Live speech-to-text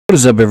What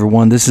is up,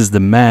 everyone? This is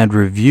the Mad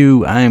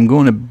Review. I am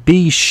going to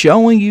be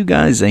showing you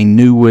guys a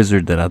new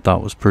wizard that I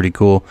thought was pretty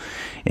cool.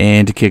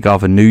 And to kick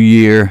off a new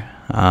year,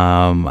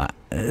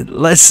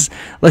 let's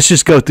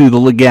just go through the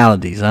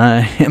legalities.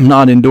 I am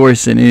not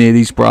endorsing any of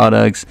these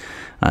products.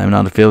 I am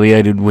not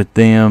affiliated with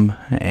them,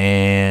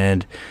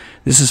 and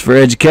this is for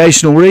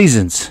educational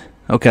reasons.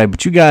 Okay,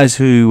 but you guys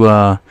who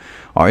are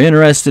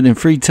interested in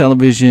free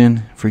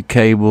television, free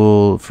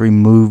cable, free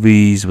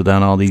movies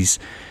without all these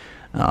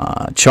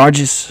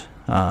charges,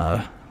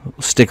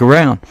 stick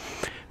around.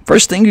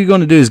 First thing you're going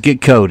to do is get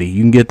Kodi.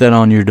 You can get that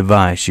on your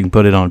device. You can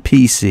put it on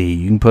PC.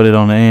 You can put it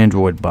on an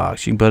Android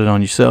box. You can put it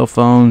on your cell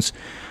phones.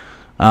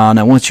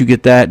 Now once you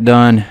get that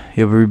done,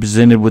 you'll be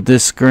presented with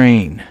this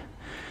screen.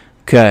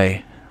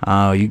 Okay,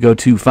 you go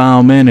to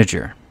File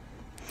Manager.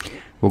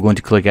 We're going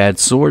to click Add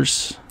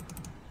Source.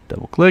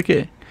 Double click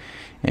it.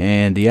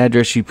 And the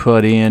address you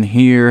put in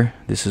here,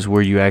 this is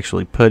where you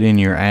actually put in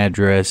your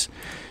address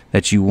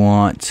that you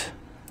want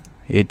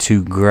it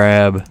to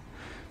grab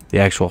the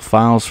actual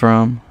files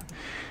from.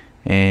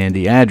 And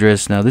the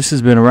address, now this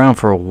has been around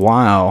for a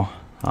while.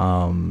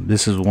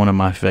 This is one of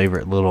my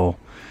favorite little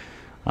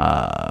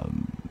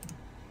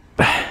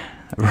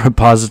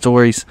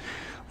repositories.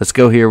 Let's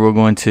go here. We're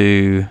going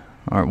to,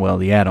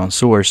 the add-on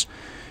source.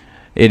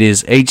 It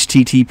is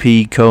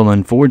http://srp.nu.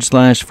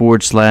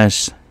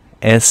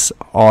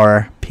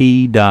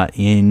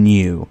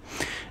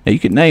 Now you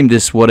can name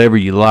this whatever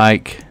you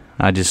like.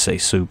 I just say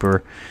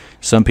super.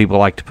 Some people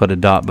like to put a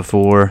dot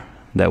before,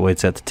 that way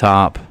it's at the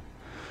top,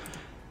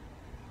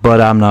 but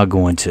I'm not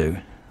going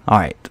to.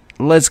 Alright,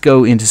 let's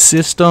go into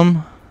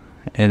System,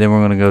 and then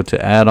we're going to go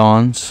to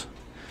Add-ons,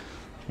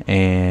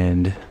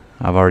 and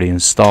I've already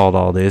installed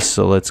all this,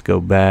 so let's go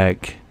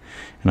back,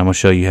 and I'm going to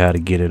show you how to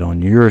get it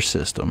on your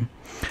system.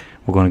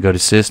 We're going to go to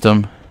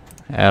System,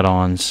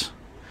 Add-ons,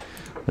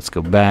 let's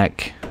go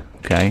back.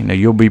 Okay, now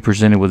you'll be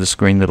presented with a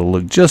screen that'll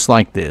look just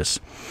like this.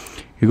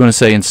 You're going to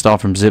say Install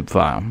from zip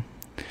file.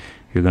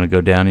 You're going to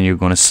go down and you're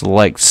going to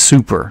select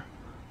Super.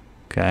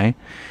 Okay,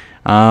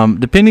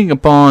 depending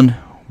upon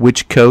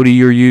which Kodi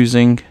you're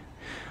using,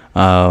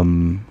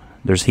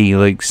 there's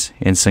Helix,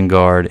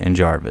 EnsignGuard, and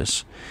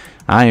Jarvis.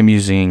 I am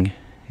using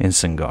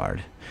EnsignGuard,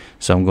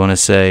 so I'm going to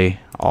say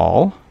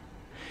All,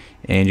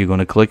 and you're going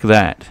to click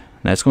that.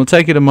 Now it's going to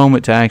take it a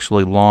moment to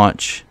actually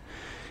launch,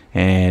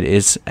 and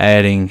it's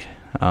adding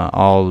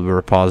all the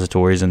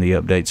repositories and the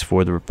updates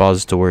for the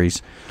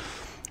repositories.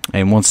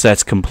 And once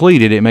that's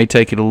completed, it may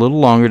take it a little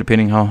longer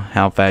depending on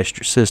how fast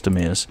your system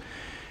is.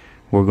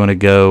 We're going to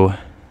go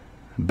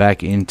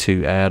back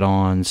into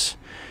add-ons.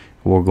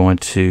 We're going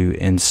to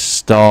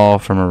install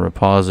from a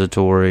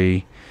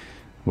repository.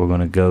 We're going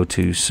to go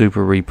to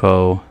Super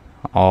Repo,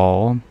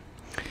 All.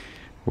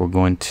 We're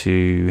going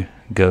to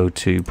go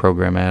to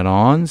Program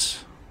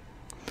Add-ons.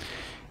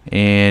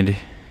 And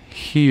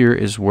here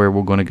is where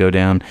we're going to go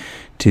down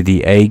to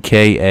the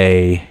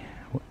AKA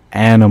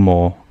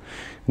Animal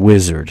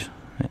Wizard.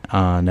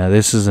 Now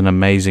this is an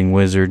amazing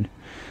wizard.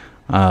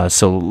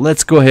 So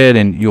let's go ahead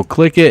and you'll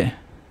click it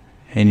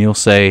and you'll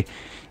say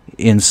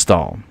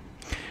Install.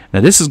 Now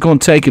this is going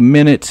to take a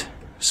minute,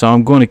 so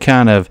I'm going to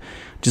kind of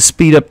just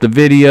speed up the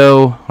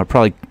video. I'll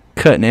probably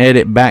cut and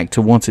edit back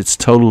to once it's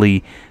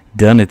totally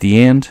done at the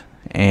end,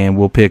 and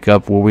we'll pick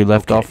up where we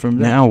left off from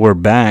there. Now we're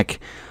back.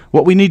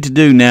 What we need to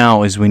do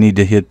now is we need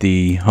to hit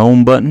the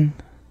home button.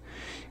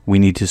 We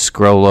need to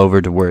scroll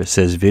over to where it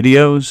says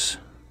Videos.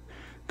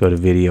 Go to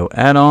Video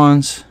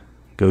Add-ons.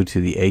 Go to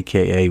the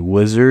AKA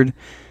Wizard.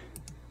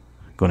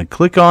 Going to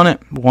click on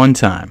it one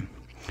time.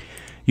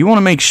 You want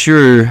to make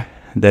sure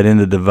that in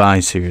the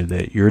device here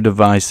that your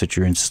device that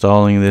you're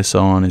installing this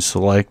on is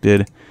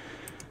selected.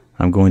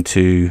 I'm going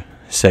to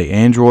say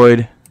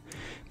Android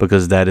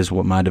because that is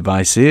what my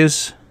device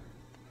is.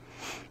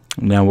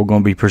 Now we're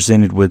going to be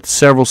presented with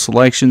several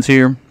selections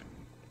here,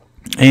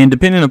 and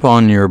depending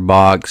upon your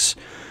box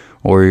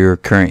or your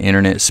current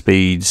internet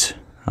speeds,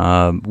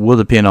 will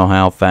depend on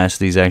how fast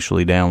these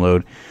actually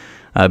download.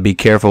 Be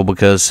careful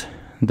because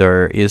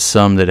there is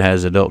some that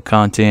has adult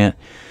content,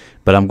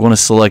 but I'm going to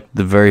select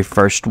the very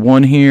first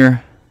one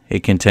here.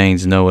 It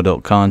contains no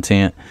adult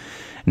content.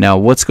 Now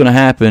what's going to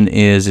happen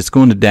is it's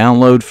going to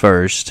download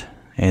first,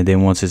 and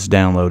then once it's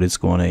downloaded it's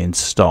going to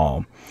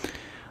install.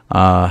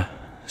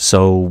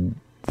 So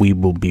we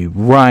will be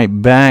right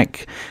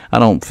back. I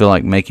don't feel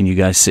like making you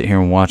guys sit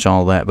here and watch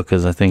all that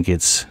because I think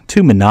it's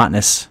too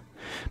monotonous.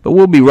 But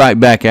we'll be right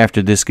back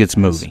after this gets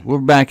moving. We're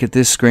back at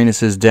this screen. It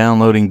says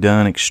downloading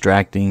done,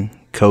 extracting.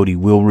 Kodi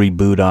will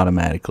reboot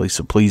automatically,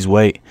 so please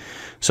wait.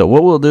 So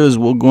what we'll do is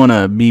we're going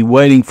to be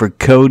waiting for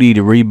Kodi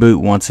to reboot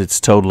once it's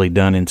totally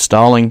done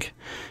installing.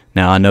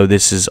 Now I know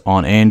this is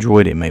on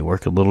Android. It may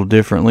work a little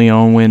differently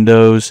on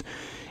Windows.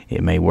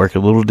 It may work a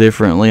little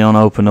differently on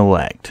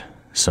OpenElect.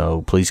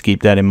 So please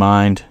keep that in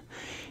mind,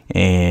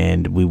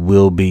 and we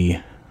will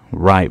be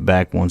right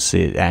back once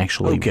it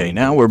actually. Okay,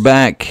 now we're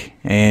back,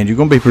 and you're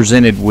going to be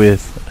presented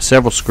with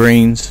several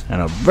screens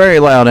and a very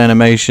loud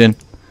animation.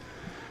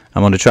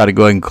 I'm going to try to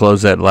go ahead and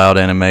close that loud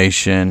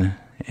animation,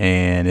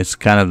 and it's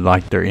kind of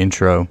like their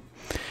intro.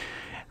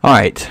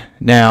 Alright,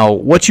 now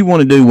what you want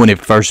to do when it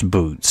first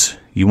boots,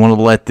 you want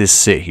to let this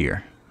sit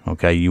here.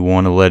 Okay, you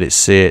want to let it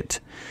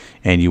sit,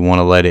 and you want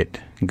to let it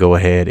go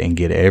ahead and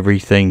get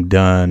everything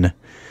done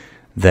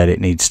that it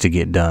needs to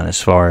get done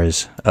as far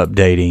as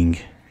updating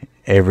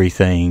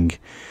everything.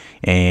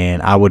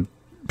 And I would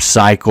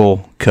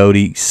cycle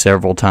Kodi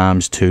several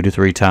times, 2 to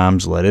 3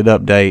 times, let it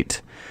update.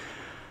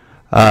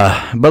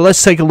 But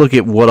let's take a look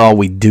at what all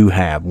we do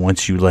have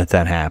once you let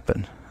that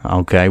happen.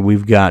 Okay,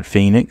 we've got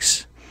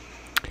Phoenix.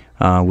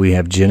 We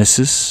have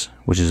Genesis,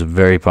 which is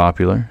very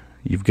popular.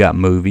 You've got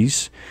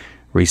movies,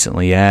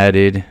 recently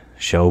added,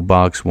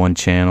 Showbox, One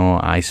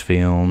Channel, Ice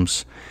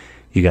Films.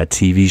 You got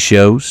TV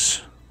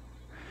shows.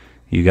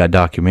 You got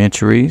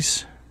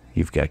documentaries.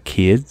 You've got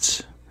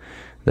kids.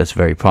 That's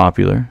very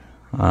popular.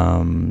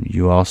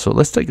 You also,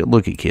 let's take a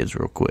look at kids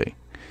real quick.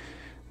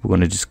 We're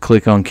going to just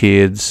click on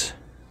kids.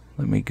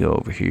 Let me go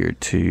over here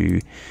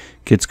to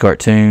kids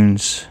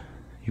cartoons.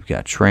 You've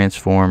got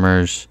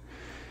Transformers.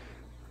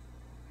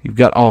 You've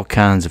got all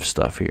kinds of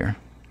stuff here.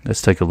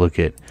 Let's take a look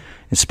at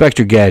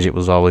Inspector Gadget.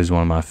 Was always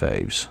one of my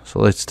faves. So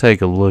let's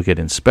take a look at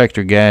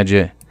Inspector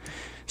Gadget. It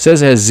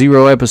says it has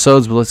 0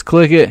 episodes, but let's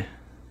click it.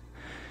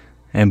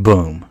 And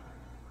boom.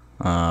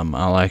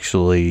 I'll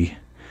actually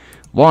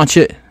launch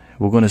it.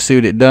 We're going to see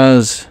what it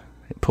does.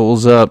 It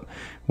pulls up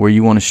where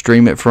you want to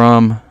stream it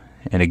from.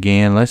 And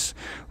again, let's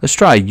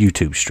try a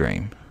YouTube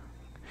stream.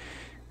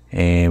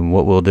 And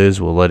what we'll do is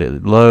we'll let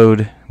it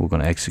load. We're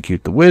going to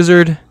execute the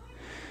wizard.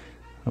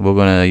 We're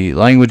going to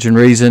language and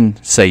reason,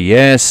 say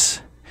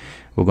yes.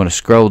 We're going to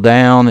scroll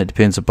down. It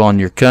depends upon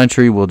your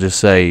country. We'll just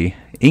say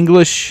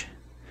English.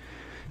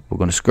 We're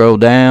going to scroll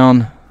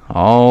down,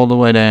 all the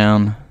way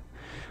down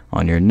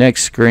on your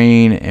next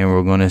screen, and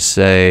we're going to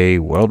say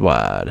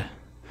worldwide.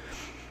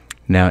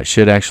 Now it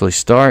should actually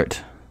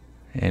start,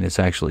 and it's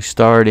actually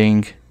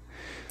starting.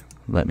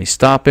 Let me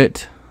stop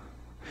it.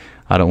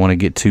 I don't want to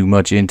get too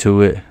much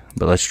into it,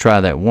 but let's try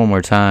that one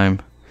more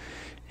time.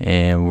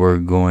 And we're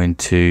going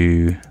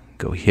to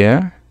go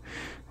here.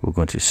 We're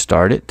going to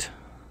start it.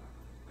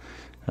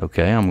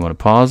 Okay, I'm going to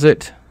pause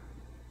it.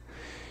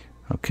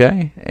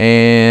 Okay,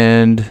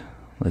 and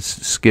let's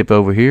skip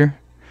over here.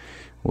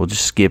 We'll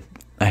just skip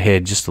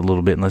ahead just a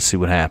little bit and let's see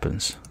what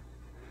happens.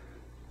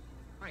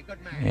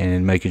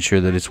 And making sure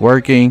that it's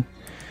working.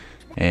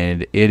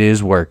 And it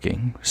is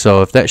working.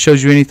 So if that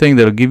shows you anything,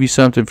 that'll give you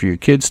something for your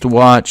kids to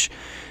watch.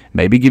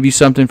 Maybe give you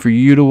something for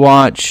you to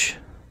watch.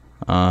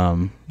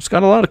 It's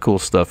got a lot of cool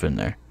stuff in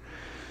there.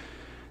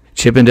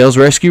 Chippendale's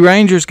Rescue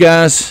Rangers,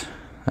 guys.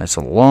 That's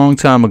a long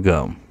time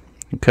ago.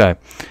 Okay.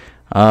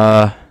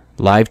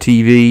 Live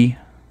TV.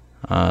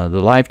 The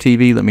live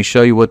TV, let me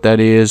show you what that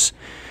is.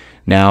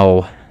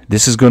 Now,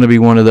 this is going to be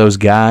one of those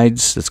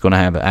guides that's going to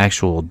have an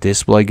actual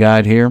display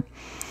guide here.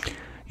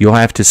 You'll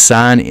have to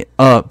sign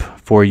up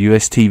for a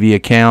USTV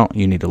account.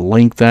 You need to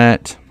link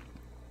that.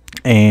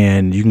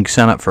 And you can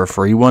sign up for a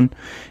free one.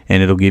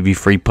 And it'll give you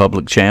free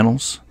public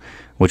channels,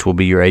 which will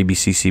be your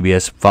ABC,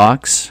 CBS,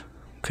 Fox.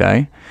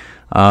 Okay.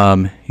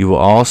 You will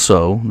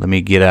also, let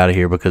me get out of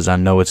here because I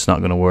know it's not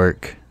going to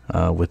work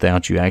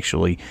without you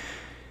actually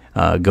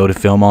go to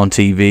Film on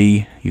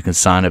TV. You can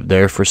sign up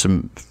there for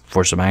some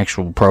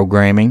actual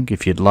programming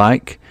if you'd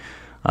like.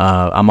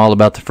 I'm all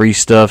about the free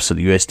stuff, so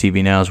the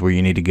USTV Now is where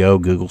you need to go.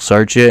 Google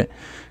search it,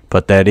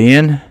 put that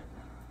in.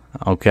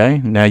 Okay,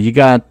 now you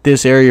got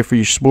this area for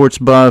your sports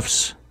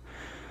buffs.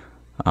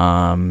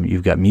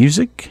 You've got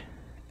music,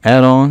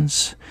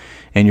 add-ons,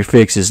 and your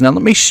fixes. Now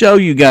let me show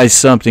you guys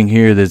something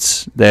here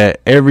that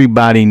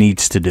everybody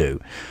needs to do.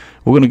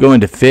 We're going to go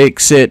into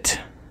Fix It,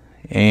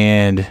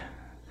 and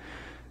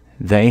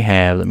they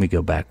have, let me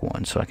go back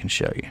one so I can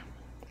show you.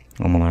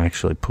 I'm going to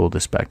actually pull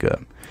this back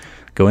up.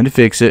 Go into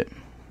Fix It.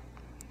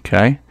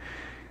 Okay,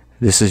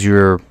 this is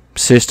your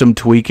system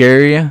tweak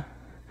area.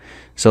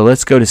 So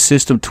let's go to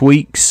system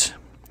tweaks.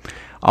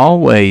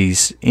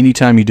 Always,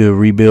 anytime you do a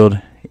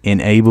rebuild,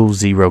 enable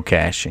 0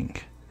 caching.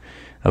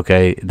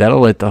 Okay,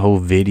 that'll let the whole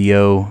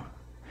video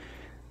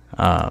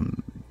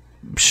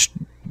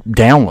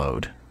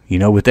download, you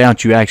know,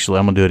 without you actually,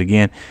 I'm going to do it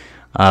again.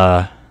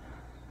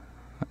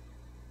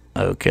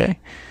 Okay,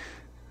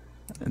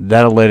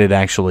 that'll let it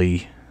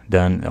actually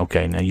done.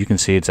 Okay, now you can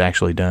see it's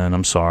actually done.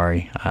 I'm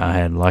sorry, I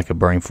had like a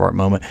brain fart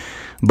moment,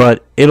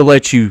 but it'll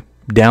let you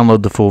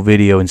download the full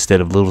video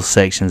instead of little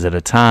sections at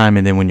a time.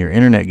 And then when your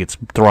internet gets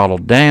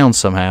throttled down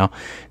somehow,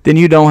 then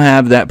you don't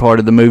have that part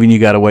of the movie and you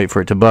got to wait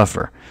for it to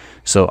buffer.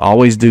 So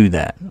always do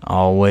that.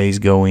 Always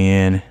go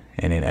in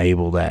and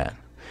enable that.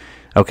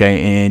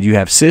 Okay, and you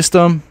have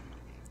system.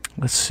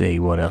 Let's see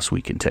what else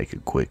we can take a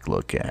quick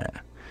look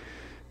at.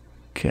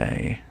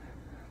 Okay,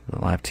 the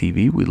live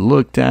TV, we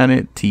looked at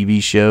it.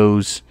 TV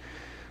shows,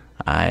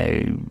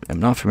 I am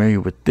not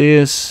familiar with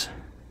this.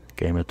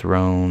 Game of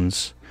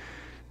Thrones,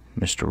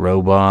 Mr.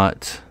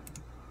 Robot.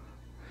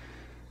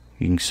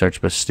 You can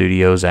search by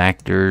studios,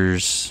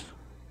 actors,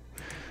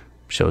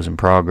 shows in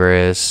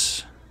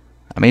progress.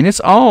 I mean, it's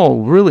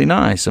all really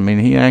nice. I mean,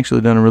 he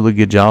actually done a really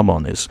good job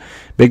on this.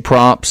 Big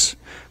props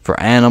for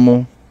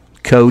Animal,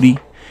 Kodi.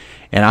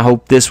 And I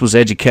hope this was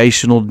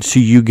educational to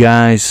you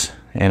guys,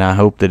 and I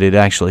hope that it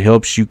actually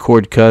helps you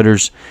cord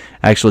cutters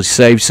actually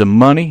save some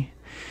money.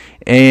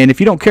 And if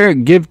you don't care,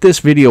 give this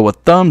video a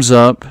thumbs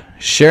up,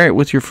 share it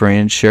with your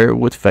friends, share it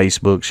with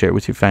Facebook, share it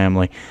with your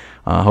family.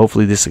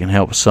 Hopefully this can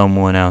help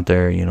someone out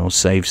there, you know,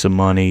 save some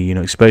money, you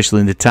know,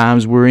 especially in the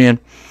times we're in.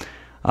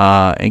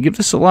 And give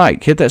this a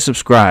like, hit that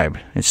subscribe,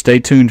 and stay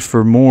tuned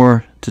for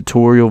more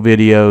tutorial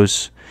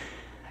videos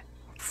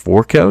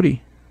for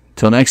Kodi.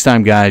 Till next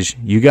time, guys,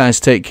 you guys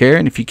take care.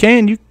 And if you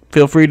can, you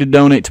feel free to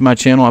donate to my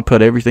channel. I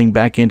put everything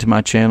back into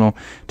my channel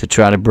to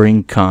try to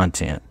bring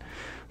content.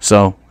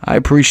 So I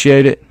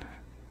appreciate it,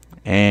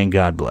 and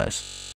God bless.